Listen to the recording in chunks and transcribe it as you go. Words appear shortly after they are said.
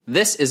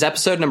This is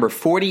episode number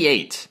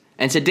 48,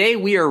 and today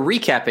we are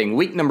recapping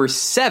week number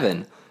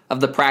 7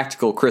 of the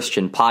Practical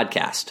Christian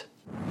Podcast.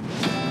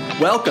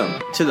 Welcome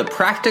to the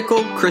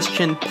Practical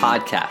Christian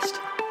Podcast.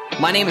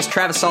 My name is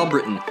Travis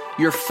Albritton,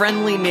 your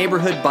friendly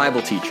neighborhood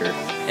Bible teacher,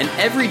 and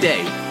every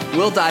day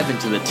we'll dive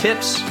into the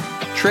tips,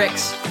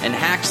 tricks, and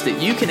hacks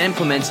that you can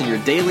implement in your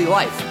daily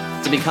life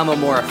to become a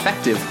more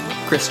effective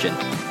Christian.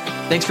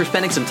 Thanks for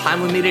spending some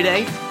time with me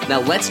today. Now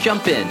let's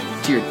jump in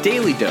to your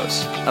daily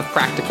dose of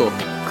practical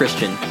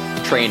Christian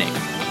training.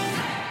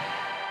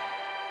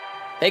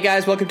 Hey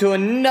guys, welcome to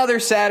another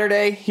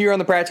Saturday here on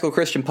the Practical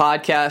Christian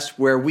Podcast,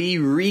 where we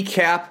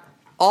recap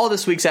all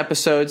this week's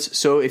episodes.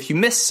 So if you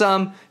missed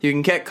some, you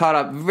can get caught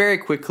up very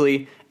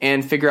quickly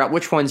and figure out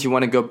which ones you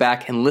want to go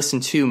back and listen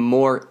to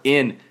more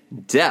in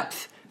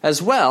depth. As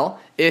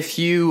well, if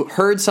you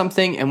heard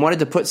something and wanted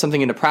to put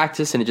something into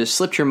practice and it just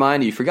slipped your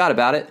mind and you forgot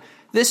about it,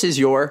 this is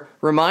your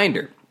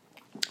reminder.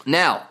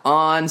 Now,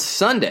 on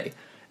Sunday,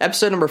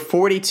 episode number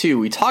 42,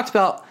 we talked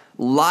about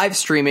live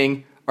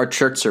streaming our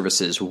church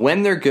services,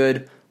 when they're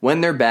good,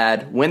 when they're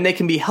bad, when they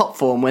can be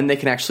helpful, and when they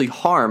can actually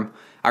harm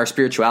our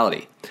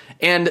spirituality.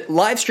 And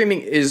live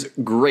streaming is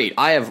great.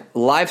 I have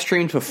live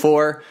streamed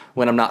before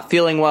when I'm not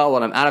feeling well,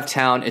 when I'm out of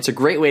town. It's a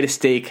great way to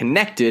stay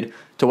connected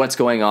to what's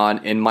going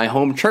on in my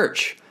home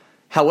church.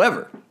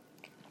 However,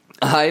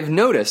 I've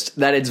noticed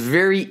that it's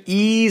very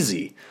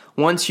easy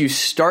once you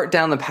start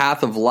down the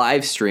path of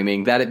live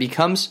streaming that it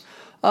becomes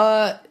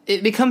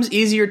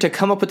easier to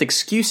come up with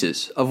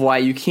excuses of why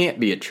you can't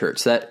be at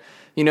church. That,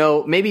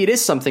 maybe it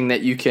is something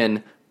that you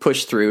can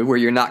push through where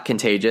you're not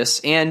contagious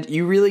and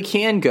you really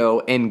can go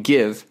and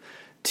give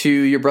to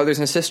your brothers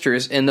and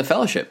sisters in the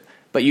fellowship,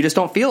 but you just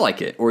don't feel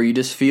like it, or you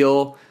just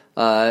feel,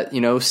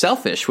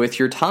 selfish with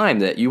your time,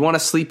 that you want to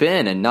sleep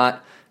in and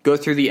not go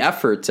through the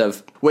effort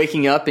of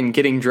waking up and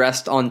getting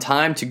dressed on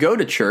time to go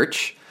to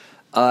church.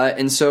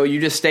 And so you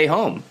just stay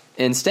home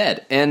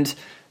instead. And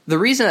the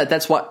reason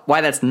that's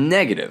why that's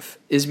negative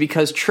is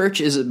because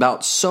church is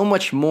about so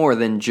much more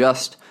than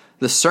just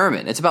the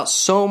sermon. It's about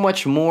so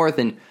much more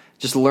than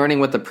just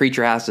learning what the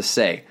preacher has to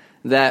say.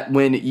 That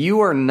when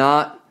you are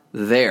not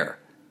there,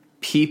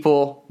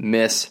 people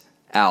miss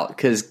out,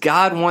 because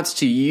God wants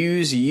to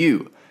use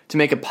you to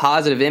make a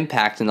positive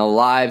impact in the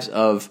lives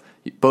of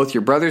both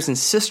your brothers and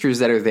sisters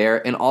that are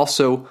there, and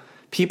also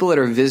people that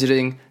are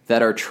visiting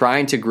that are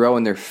trying to grow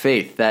in their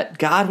faith. That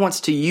God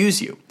wants to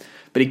use you,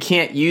 but He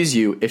can't use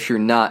you if you're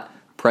not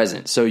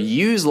present. So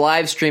use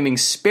live streaming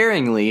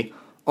sparingly,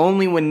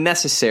 only when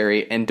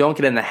necessary, and don't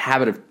get in the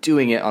habit of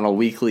doing it on a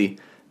weekly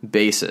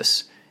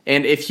basis.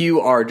 And if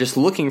you are just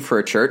looking for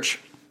a church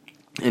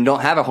and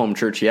don't have a home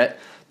church yet,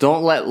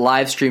 don't let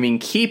live streaming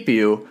keep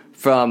you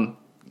from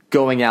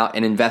going out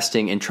and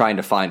investing and trying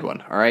to find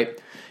one, all right?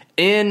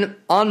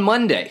 On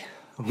Monday,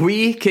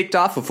 we kicked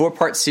off a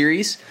 4-part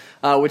series,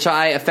 which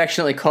I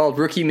affectionately called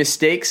Rookie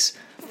Mistakes,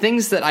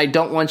 things that I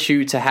don't want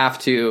you to have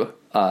to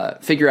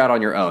figure out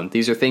on your own.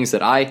 These are things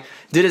that I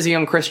did as a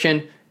young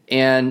Christian,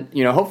 and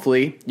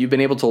hopefully you've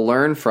been able to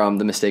learn from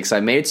the mistakes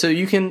I made so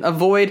you can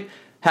avoid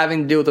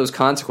having to deal with those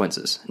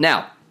consequences.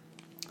 Now,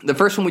 the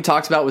first one we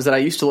talked about was that I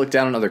used to look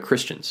down on other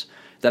Christians,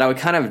 that I would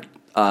kind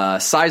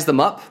of size them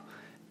up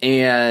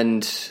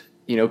and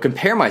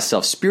compare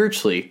myself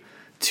spiritually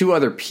to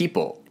other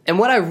people. And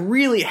what I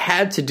really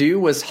had to do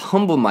was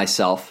humble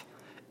myself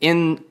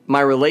in my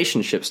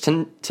relationships,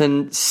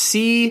 to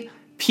see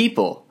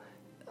people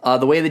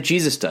the way that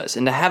Jesus does,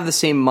 and to have the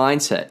same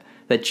mindset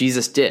that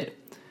Jesus did.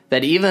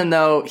 That even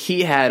though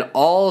He had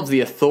all of the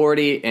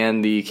authority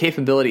and the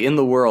capability in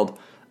the world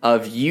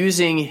of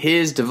using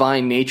His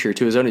divine nature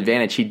to His own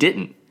advantage, He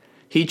didn't.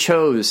 He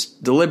chose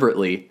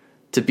deliberately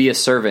to be a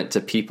servant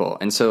to people.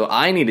 And so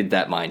I needed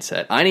that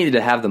mindset. I needed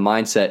to have the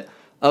mindset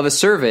of a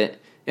servant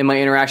in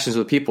my interactions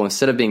with people,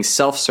 instead of being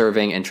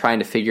self-serving and trying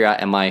to figure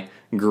out, am I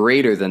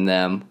greater than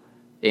them,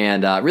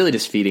 and really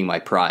just feeding my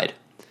pride.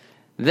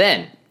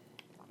 Then,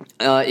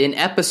 in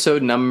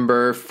episode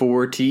number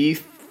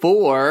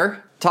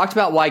 44, talked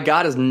about why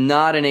God is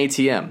not an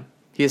ATM.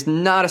 He is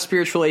not a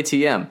spiritual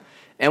ATM.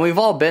 And we've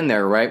all been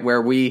there, right?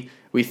 Where we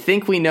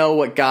think we know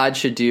what God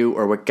should do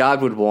or what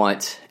God would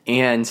want,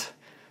 and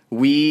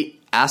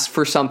we ask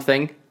for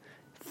something,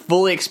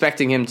 fully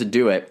expecting Him to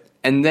do it.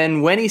 And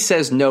then when He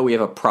says no, we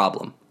have a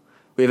problem.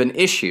 We have an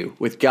issue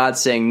with God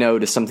saying no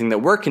to something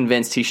that we're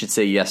convinced He should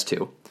say yes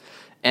to.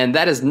 And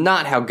that is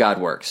not how God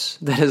works.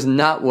 That is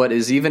not what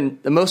is even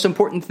the most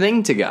important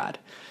thing to God.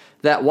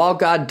 That while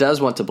God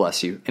does want to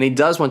bless you, and He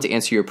does want to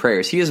answer your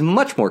prayers, He is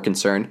much more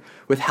concerned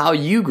with how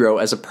you grow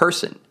as a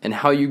person and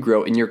how you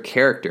grow in your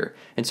character.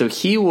 And so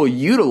He will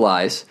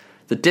utilize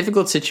the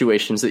difficult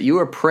situations that you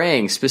are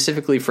praying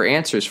specifically for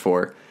answers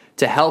for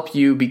to help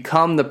you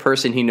become the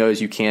person He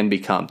knows you can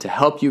become, to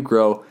help you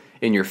grow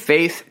in your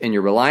faith and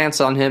your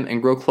reliance on Him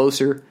and grow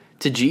closer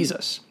to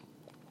Jesus.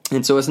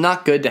 And so it's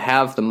not good to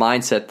have the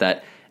mindset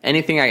that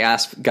anything I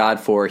ask God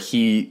for,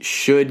 He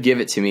should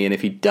give it to me, and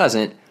if He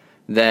doesn't,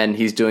 then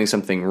He's doing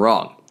something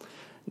wrong.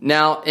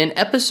 Now, in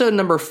episode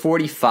number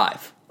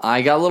 45,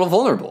 I got a little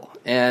vulnerable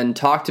and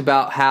talked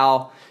about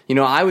how,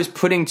 I was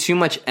putting too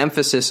much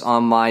emphasis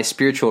on my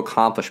spiritual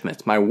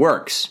accomplishments, my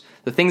works,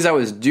 the things I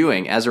was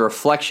doing as a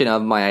reflection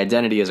of my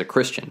identity as a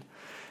Christian.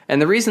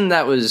 And the reason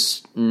that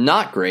was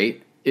not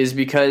great is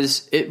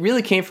because it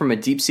really came from a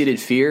deep-seated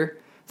fear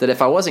that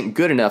if I wasn't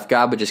good enough,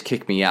 God would just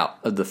kick me out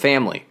of the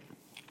family.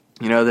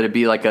 That it'd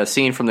be like a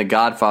scene from The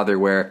Godfather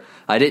where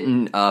I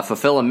didn't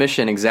fulfill a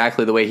mission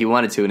exactly the way he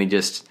wanted to, and he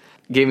just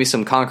gave me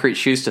some concrete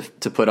shoes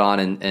to put on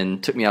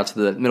and took me out to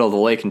the middle of the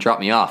lake and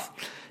dropped me off.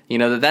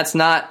 That's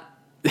not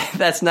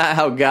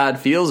how God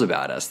feels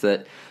about us,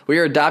 that we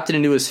are adopted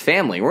into his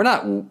family. We're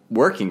not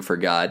working for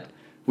God.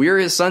 We are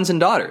his sons and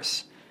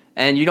daughters.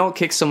 And you don't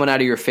kick someone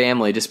out of your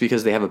family just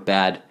because they have a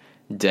bad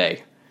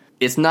day.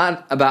 It's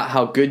not about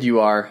how good you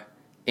are,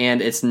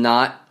 and it's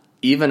not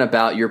even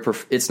about your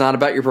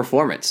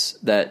performance.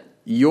 That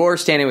your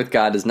standing with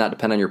God does not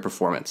depend on your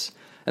performance.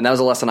 And that was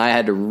a lesson I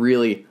had to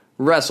really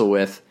wrestle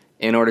with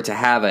in order to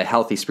have a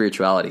healthy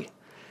spirituality.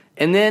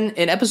 And then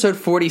in episode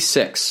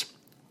 46,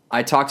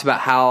 I talked about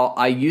how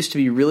I used to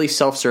be really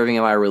self-serving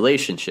in my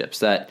relationships,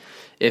 that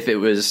if it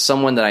was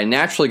someone that I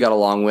naturally got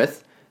along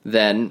with,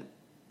 then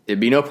it'd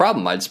be no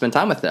problem. I'd spend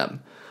time with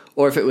them.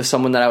 Or if it was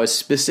someone that I was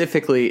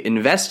specifically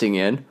investing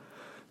in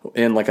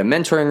like a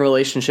mentoring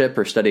relationship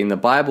or studying the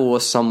Bible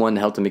with someone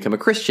to help them become a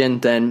Christian,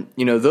 then,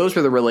 those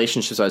were the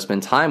relationships I would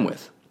spend time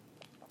with.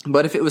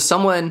 But if it was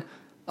someone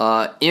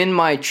in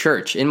my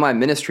church, in my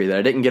ministry that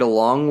I didn't get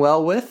along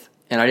well with,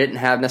 and I didn't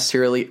have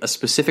necessarily a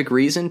specific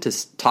reason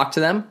to talk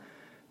to them,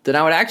 then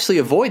I would actually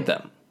avoid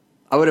them.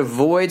 I would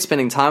avoid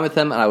spending time with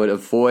them, and I would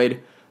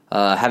avoid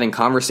having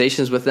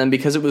conversations with them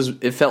because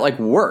it felt like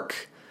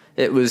work.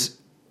 It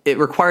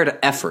required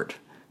effort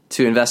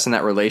to invest in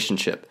that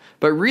relationship.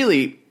 But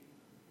really,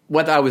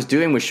 what I was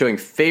doing was showing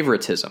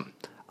favoritism.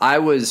 I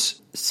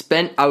was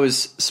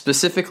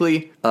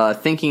specifically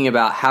thinking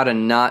about how to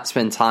not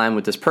spend time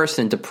with this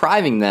person,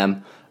 depriving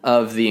them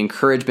of the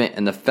encouragement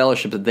and the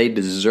fellowship that they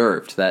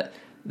deserved, that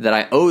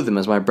I owe them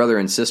as my brother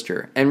and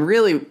sister. And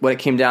really what it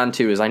came down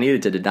to is I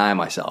needed to deny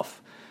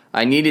myself.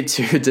 I needed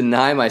to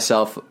deny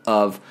myself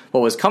of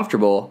what was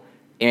comfortable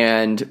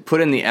and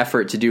put in the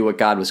effort to do what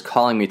God was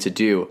calling me to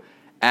do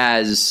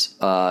as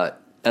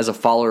a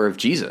follower of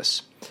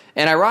Jesus.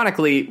 And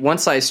ironically,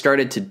 once I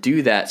started to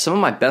do that, some of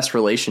my best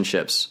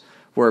relationships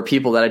were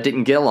people that I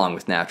didn't get along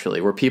with naturally,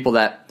 were people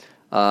that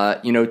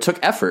took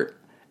effort,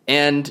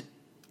 and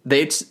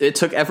it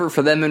took effort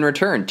for them in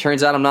return.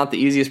 Turns out I'm not the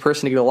easiest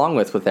person to get along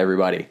with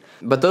everybody.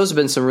 But those have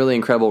been some really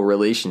incredible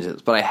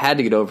relationships. But I had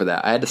to get over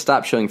that. I had to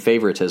stop showing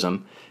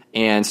favoritism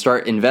and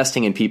start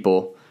investing in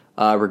people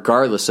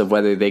regardless of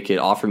whether they could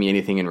offer me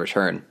anything in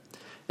return.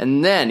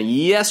 And then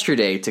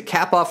yesterday, to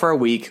cap off our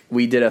week,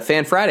 we did a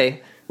Fan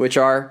Friday, which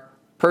are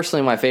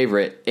personally my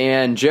favorite.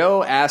 And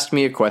Joe asked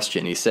me a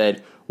question. He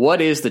said,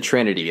 "What is the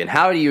Trinity? And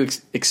how do you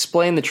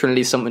explain the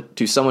Trinity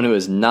to someone who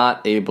is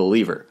not a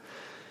believer?"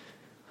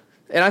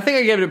 And I think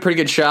I gave it a pretty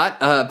good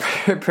shot,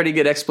 pretty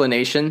good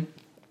explanation.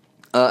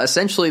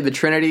 Essentially, the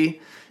Trinity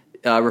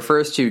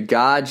refers to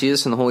God,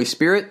 Jesus, and the Holy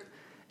Spirit,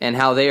 and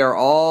how they are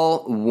all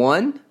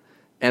one,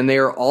 and they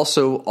are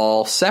also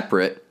all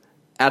separate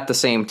at the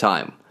same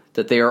time.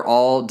 That they are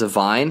all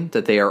divine,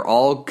 that they are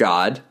all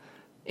God,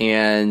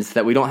 and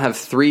that we don't have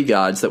three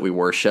gods that we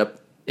worship.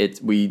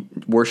 We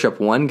worship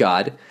one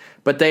God,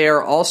 but they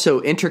are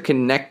also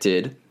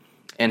interconnected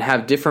and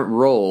have different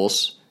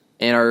roles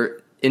and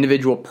are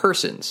individual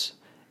persons.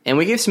 And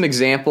we gave some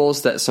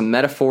examples, some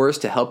metaphors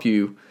to help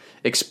you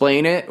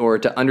explain it or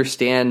to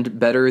understand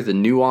better the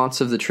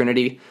nuance of the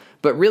Trinity.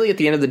 But really, at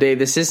the end of the day,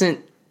 this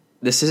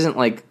isn't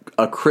like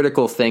a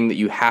critical thing that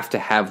you have to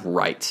have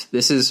right.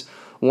 This is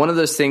one of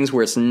those things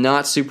where it's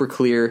not super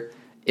clear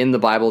in the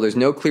Bible. There's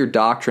no clear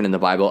doctrine in the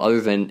Bible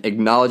other than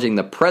acknowledging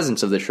the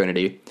presence of the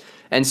Trinity.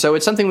 And so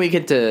it's something we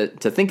get to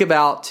think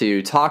about,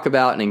 to talk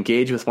about, and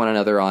engage with one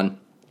another on.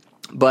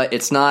 But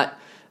it's not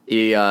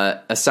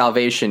a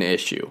salvation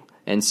issue.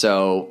 And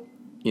so,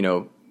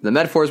 the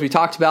metaphors we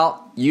talked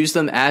about, use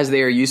them as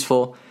they are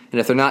useful. And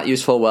if they're not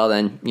useful, well,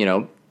 then,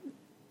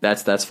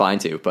 that's fine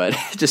too. But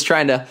just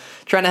trying to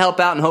help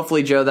out. And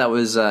hopefully, Joe, that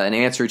was an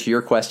answer to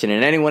your question.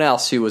 And anyone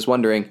else who was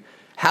wondering,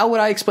 how would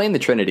I explain the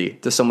Trinity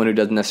to someone who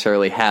doesn't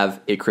necessarily have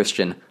a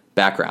Christian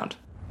background?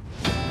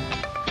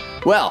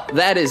 Well,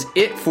 that is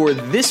it for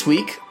this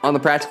week on the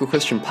Practical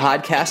Christian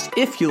Podcast.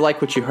 If you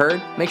like what you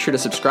heard, make sure to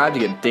subscribe to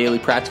get daily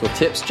practical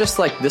tips just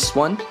like this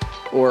one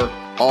or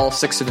all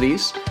 6 of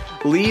these.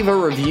 Leave a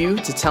review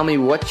to tell me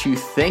what you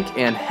think,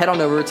 and head on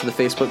over to the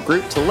Facebook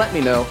group to let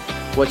me know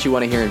what you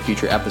want to hear in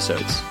future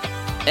episodes.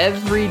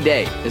 Every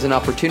day is an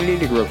opportunity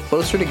to grow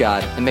closer to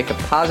God and make a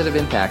positive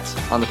impact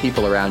on the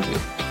people around you.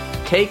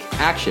 Take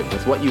action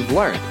with what you've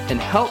learned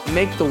and help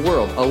make the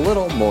world a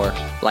little more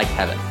like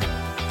heaven.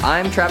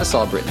 I'm Travis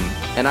Albritton,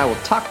 and I will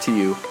talk to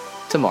you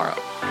tomorrow.